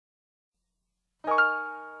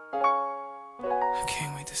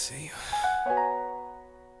to see you.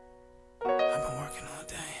 I've been working all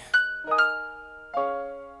day.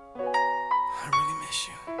 I really miss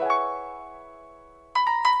you.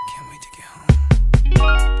 Can't wait to get home.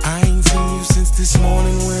 I ain't seen you since this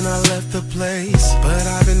morning when I left the place, but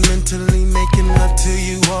I've been mentally making love to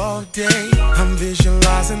you all day. I'm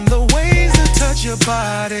visualizing the ways to touch your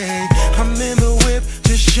body. I'm in the whip,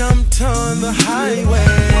 just jumped on the highway.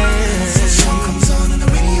 So song comes on the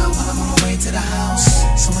radio while I'm on my way to the house.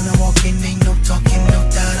 So when I walk in, ain't no talking, no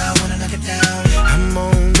doubt, I wanna knock it down. I'm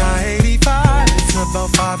on I-85, it's about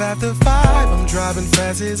 5 after 5. I'm driving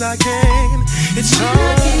fast as I can. It's when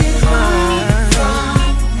I get home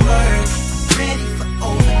from work, I'm ready for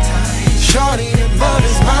overtime. Shorty, the love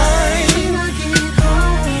is mine. When I get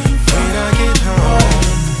home from When I get home,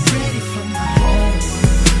 work, ready for my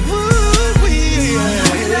homework. ooh,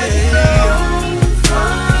 When I get home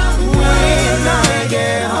from work, when I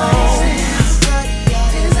get home, study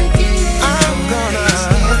as I get I'm gonna,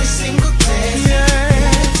 every single test.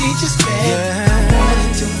 yeah, Teacher's pet. yeah. I wanna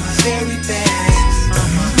do my very best on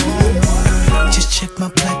my homework. Just check my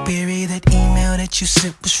BlackBerry, that email that you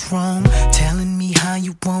sent was wrong. Telling me how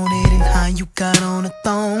you want it and how you got on a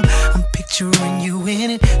thong. I'm picturing you in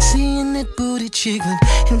it, seeing that booty jiggling,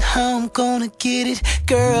 and how I'm gonna get it.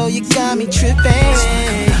 Girl, you got me tripping.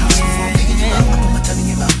 I'm telling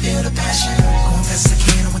you about feel the passion. Going fast as I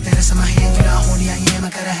can, I want that ass in my hand. You know how horny I am, I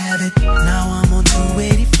gotta have it. Now I'm on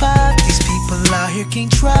 285. These people out here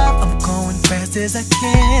can't drive. I'm going fast as I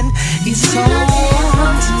can. It's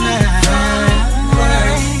on tonight.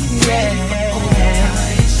 Yeah.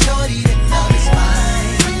 Shorty, that love is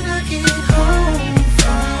mine. When I get home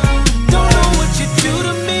from, Don't know what you do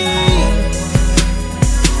to me,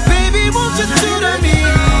 baby, won't you do to me?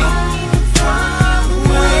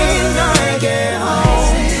 When I get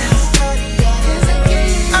home,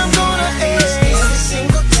 I'm gonna ace every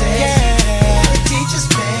single test. Teacher's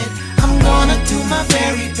pet. I'm gonna do my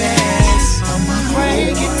very best. I'ma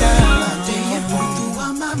break it down. All day at work,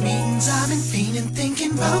 throughout my meetings, I've been feeling,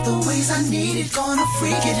 thinking about the ways I need it. Gonna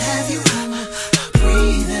freak it. Have you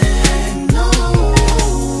breathing? No.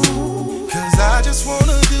 cause I just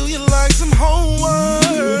wanna do you like some homework.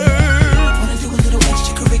 Wanna do a little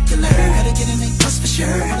extracurricular. Gotta get an A+ for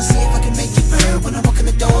sure. Wanna see if I can make you burn. When I walk in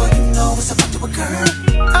the door, you know what's about to occur.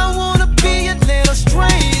 I wanna be a little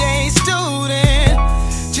straight A student.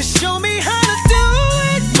 Just show me how to do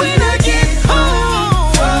it when I get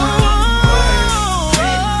home.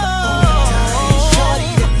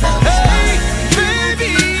 Hey,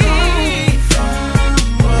 baby,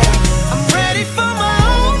 I'm ready for my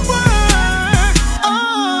homework.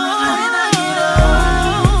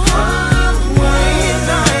 When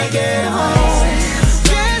I get home,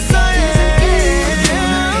 yes I am.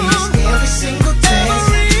 Every single test.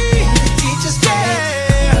 Teacher's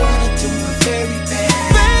pet. Wanna do my very best.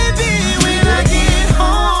 Baby, when I get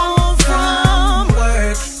home from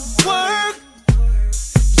Work. work,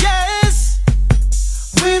 yes.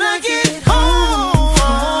 When I get home,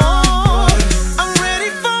 I'm ready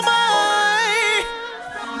for my.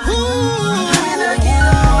 When I get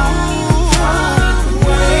home from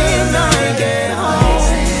When I get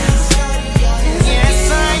home,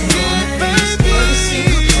 yes I did, baby. every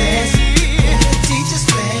single test. Teacher's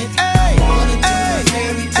pet. Hey, Wanna do my hey,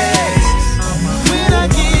 very hey. best. On my When I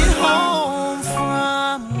get home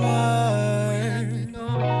from work,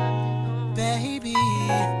 baby,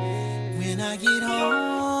 when I get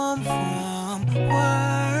home from work.